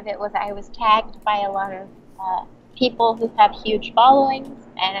a lot of it was I was tagged by a lot of people who have huge followings,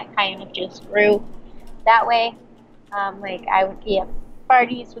 and it kind of just grew that way. Like I would be at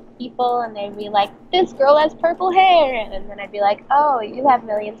parties with people, and they'd be like, "This girl has purple hair," and then I'd be like, "Oh, you have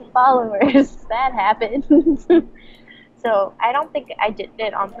millions of followers." That happens. So I don't think I did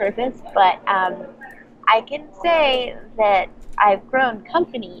it on purpose, but I can say that I've grown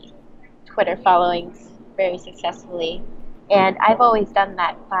company Twitter followings very successfully, and I've always done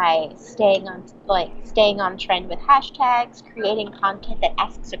that by staying on trend with hashtags, creating content that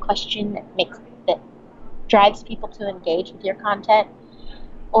asks a question that drives people to engage with your content,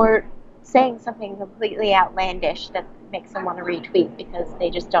 or saying something completely outlandish that makes them want to retweet because they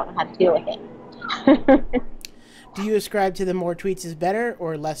just don't know how to deal with it. Do you ascribe to the more tweets is better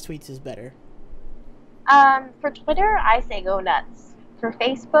or less tweets is better? For Twitter, I say go nuts. For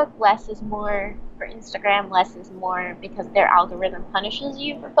Facebook, less is more. For Instagram, less is more because their algorithm punishes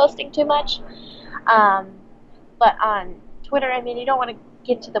you for posting too much. But on Twitter, I mean, you don't want to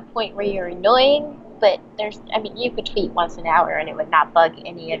get to the point where you're annoying, but you could tweet once an hour and it would not bug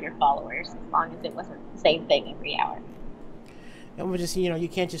any of your followers as long as it wasn't the same thing every hour. And we'll just, you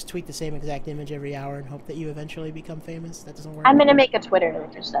can't just tweet the same exact image every hour and hope that you eventually become famous. That doesn't work. I'm going to make a Twitter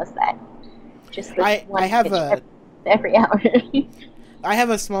that just does that. Just I have every hour. I have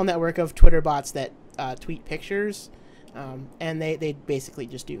a small network of Twitter bots that tweet pictures, and they basically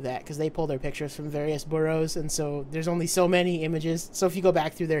just do that because they pull their pictures from various boroughs, and so there's only so many images. So if you go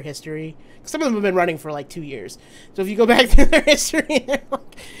back through their history, some of them have been running for like 2 years, so if you go back through their history,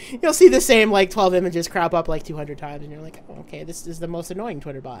 you'll see the same like 12 images crop up like 200 times, and you're like, oh, okay, this is the most annoying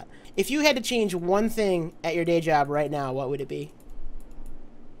Twitter bot. If you had to change one thing at your day job right now, what would it be?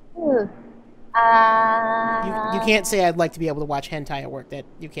 You can't say I'd like to be able to watch hentai at work. That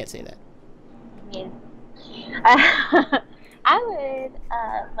you can't say that. Yeah. I would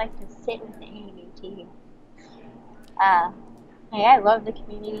like to sit with the anime team. I love the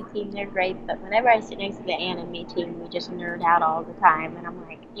community team; they're great. But whenever I sit next to the anime team, we just nerd out all the time, and I'm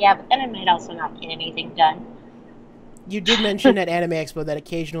like, yeah, but then I might also not get anything done. You did mention at Anime Expo that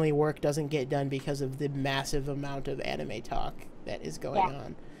occasionally work doesn't get done because of the massive amount of anime talk that is going Yeah.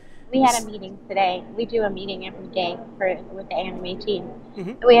 on. We had a meeting today. We do a meeting every day with the anime team.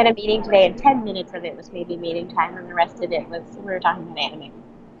 Mm-hmm. We had a meeting today, and 10 minutes of it was maybe meeting time, and the rest of it was we were talking about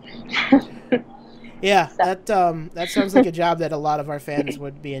anime. Yeah, So. that sounds like a job that a lot of our fans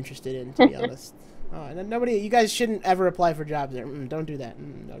would be interested in, to be honest. And nobody, you guys shouldn't ever apply for jobs there. Don't do that.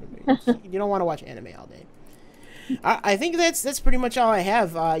 You don't want to watch anime all day. I think that's pretty much all I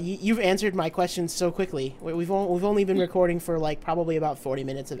have. You've answered my questions so quickly. We've only been recording for like probably about 40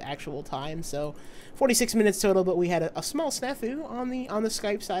 minutes of actual time, so 46 minutes total. But we had a small snafu on the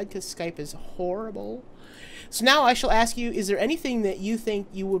Skype side because Skype is horrible. So now I shall ask you: is there anything that you think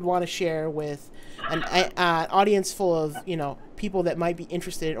you would want to share with an audience full of people that might be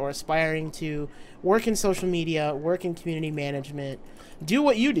interested or aspiring to work in social media, work in community management, do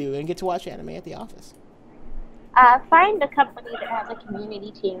what you do, and get to watch anime at the office? Find a company that has a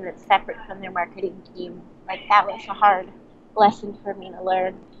community team that's separate from their marketing team. Like, that was a hard lesson for me to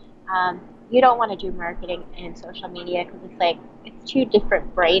learn. You don't want to do marketing and social media because it's two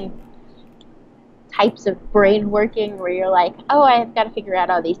different types of brain working, where you're like, oh, I've got to figure out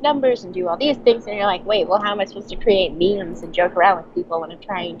all these numbers and do all these things, and you're like, wait, well, how am I supposed to create memes and joke around with people when I'm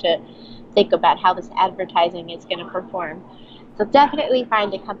trying to think about how this advertising is going to perform? So definitely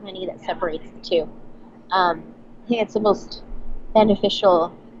find a company that separates the two. I think it's the most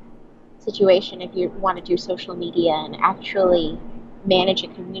beneficial situation if you want to do social media and actually manage a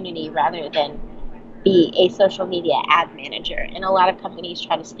community rather than be a social media ad manager. And a lot of companies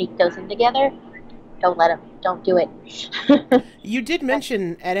try to sneak those in together. Don't let them. Don't do it. You did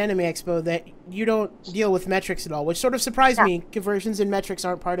mention at Anime Expo that you don't deal with metrics at all, which sort of surprised me. Conversions and metrics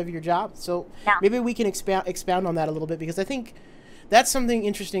aren't part of your job. So maybe we can expound on that a little bit, because I think that's something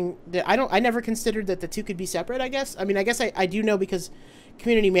interesting that I never considered that the two could be separate, I guess. I mean, I guess I do know, because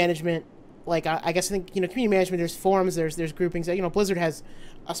community management, like I guess I think, community management, there's forums, there's groupings. Blizzard has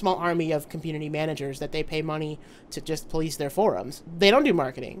a small army of community managers that they pay money to just police their forums. They don't do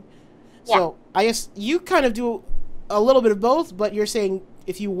marketing. Yeah. So I guess you kind of do a little bit of both, but you're saying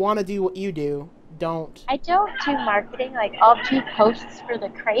if you want to do what you do, don't. I don't do marketing. Like, I'll do posts for the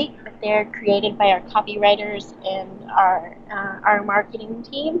crate, but they're created by our copywriters and our marketing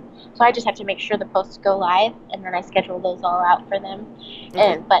team. So I just have to make sure the posts go live, and then I schedule those all out for them.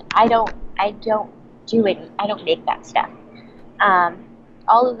 Okay. But I don't do any. I don't make that stuff.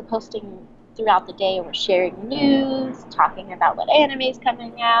 All of the posting throughout the day, we're sharing news, talking about what anime is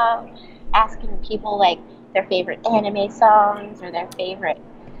coming out, asking people like their favorite anime songs or their favorite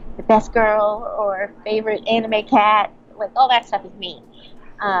the best girl or favorite anime cat. Like, all that stuff is me.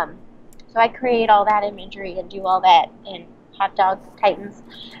 So I create all that imagery and do all that in Hot Dog Titans.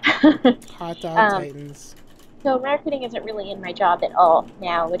 Hot Dog Titans. So marketing isn't really in my job at all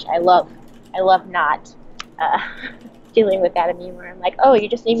now, which I love. I love not dealing with that anymore. I'm like, oh, you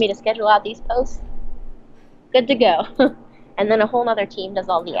just need me to schedule out these posts? Good to go. And then a whole other team does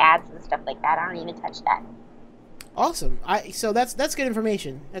all the ads and stuff like that. I don't even touch that. Awesome. So that's good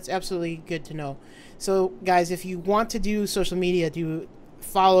information. That's absolutely good to know. So guys, if you want to do social media, do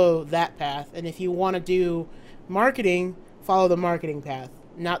follow that path, and if you want to do marketing, follow the marketing path.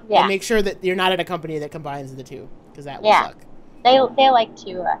 And make sure that you're not at a company that combines the two, because that will suck. They like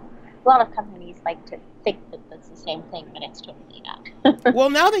to. A lot of companies like to think that that's the same thing, but it's totally not. Well,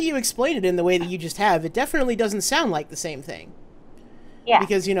 now that you explain it in the way that you just have, it definitely doesn't sound like the same thing. Yeah.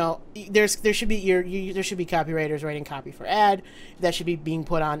 Because there should be copywriters writing copy for ad that should be being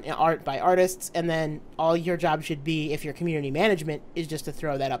put on art by artists, and then all your job should be, if your community management, is just to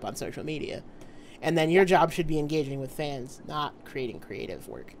throw that up on social media, and then your job should be engaging with fans, not creating creative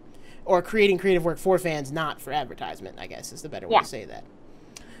work, or creating creative work for fans, not for advertisement, I guess is the better way to say that.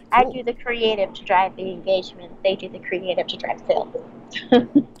 Cool. I do the creative to drive the engagement. They do the creative to drive sales.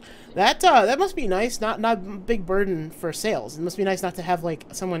 That must be nice. Not a big burden for sales. It must be nice not to have like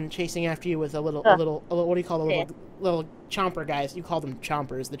someone chasing after you with a little what do you call the little chomper guys? You call them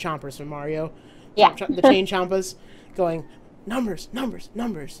chompers. The chompers from Mario. Yeah. The chain chompas, going numbers.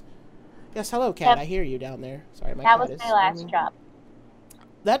 Yes, hello, cat. I hear you down there. Sorry, that was my last job.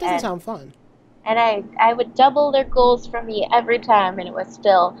 That doesn't sound fun. And I would double their goals for me every time, and it was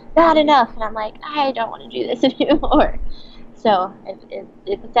still not enough. And I'm like, I don't want to do this anymore. So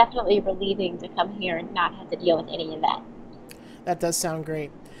it's definitely relieving to come here and not have to deal with any of that. That does sound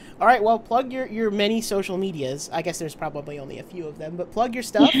great. All right, well, plug your many social medias. I guess there's probably only a few of them, but plug your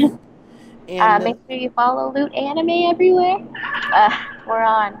stuff. And make sure you follow Loot Anime everywhere. We're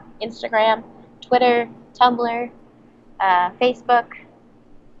on Instagram, Twitter, Tumblr, Facebook,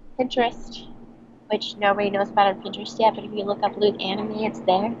 Pinterest. which nobody knows about on Pinterest yet, but if you look up Loot Anime, it's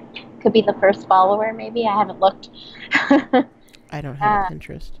there. Could be the first follower, maybe. I haven't looked. I don't have a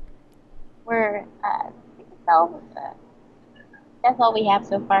Pinterest. We're, that's all we have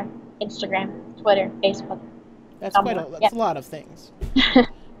so far. Instagram, Twitter, Facebook. That's quite a, that's a lot of things.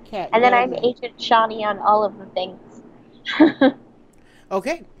 Cat, and then I'm Agent Shawnee on all of the things.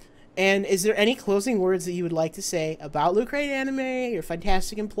 Okay. And is there any closing words that you would like to say about Loot Crate Anime, your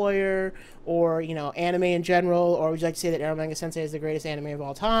fantastic employer, or, you know, anime in general? Or would you like to say that Aromanga Sensei is the greatest anime of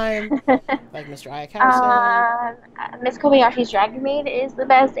all time, like Mr. Ayakawa said? Miss Kobayashi's Dragon Maid is the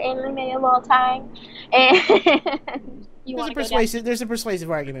best anime of all time. And there's a persuasive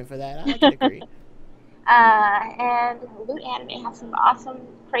argument for that. I can agree. And Loot Anime has some awesome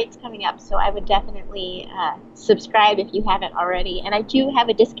crates coming up, so I would definitely subscribe if you haven't already. And I do have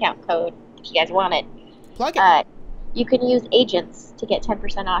a discount code if you guys want it. Plug it. You can use agents to get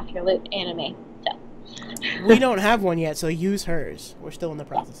 10% off your Loot Anime. So. We don't have one yet, so use hers. We're still in the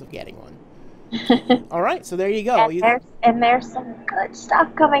process of getting one. All right, so there you go. And there's some good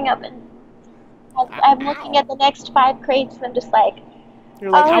stuff coming up. And I'm looking at the next 5 crates, and I'm just like,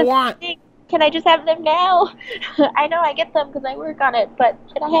 you're like, I want. Can I just have them now? I know I get them because I work on it, but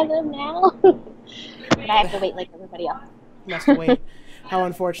can I have them now? And I have to wait like everybody else. Must wait. How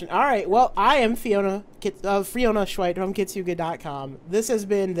unfortunate. All right, well, I am Fiona Schweit from Kitsuga.com. This has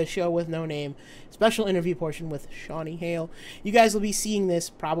been the show with no name, special interview portion with Shawnee Hale. You guys will be seeing this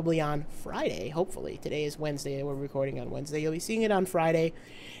probably on Friday, hopefully. Today is Wednesday. We're recording on Wednesday. You'll be seeing it on Friday,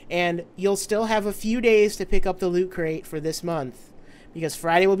 and you'll still have a few days to pick up the Loot Crate for this month. Because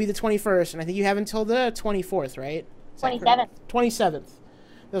Friday will be the 21st, and I think you have until the 24th, right? 27th. 27th.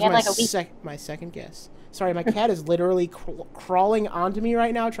 That was my second guess. Sorry, my cat is literally crawling onto me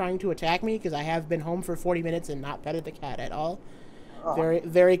right now, trying to attack me, because I have been home for 40 minutes and not petted the cat at all. Oh. Very,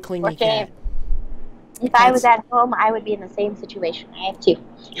 very clingy cat. If I was at home, I would be in the same situation. I have 2.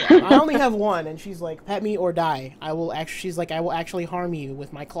 Yeah, I only have 1, and she's like, pet me or die. She's like, I will actually harm you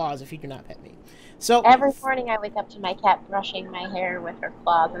with my claws if you do not pet me. So every morning I wake up to my cat brushing my hair with her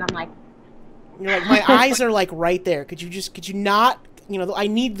claws, and I'm like, you're like, my eyes are like right there. Could you not, you know, I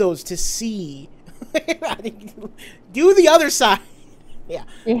need those to see. Do the other side. Yeah.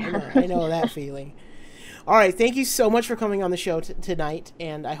 I know that feeling. All right, thank you so much for coming on the show tonight,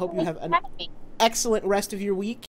 and I hope you have an excellent rest of your week.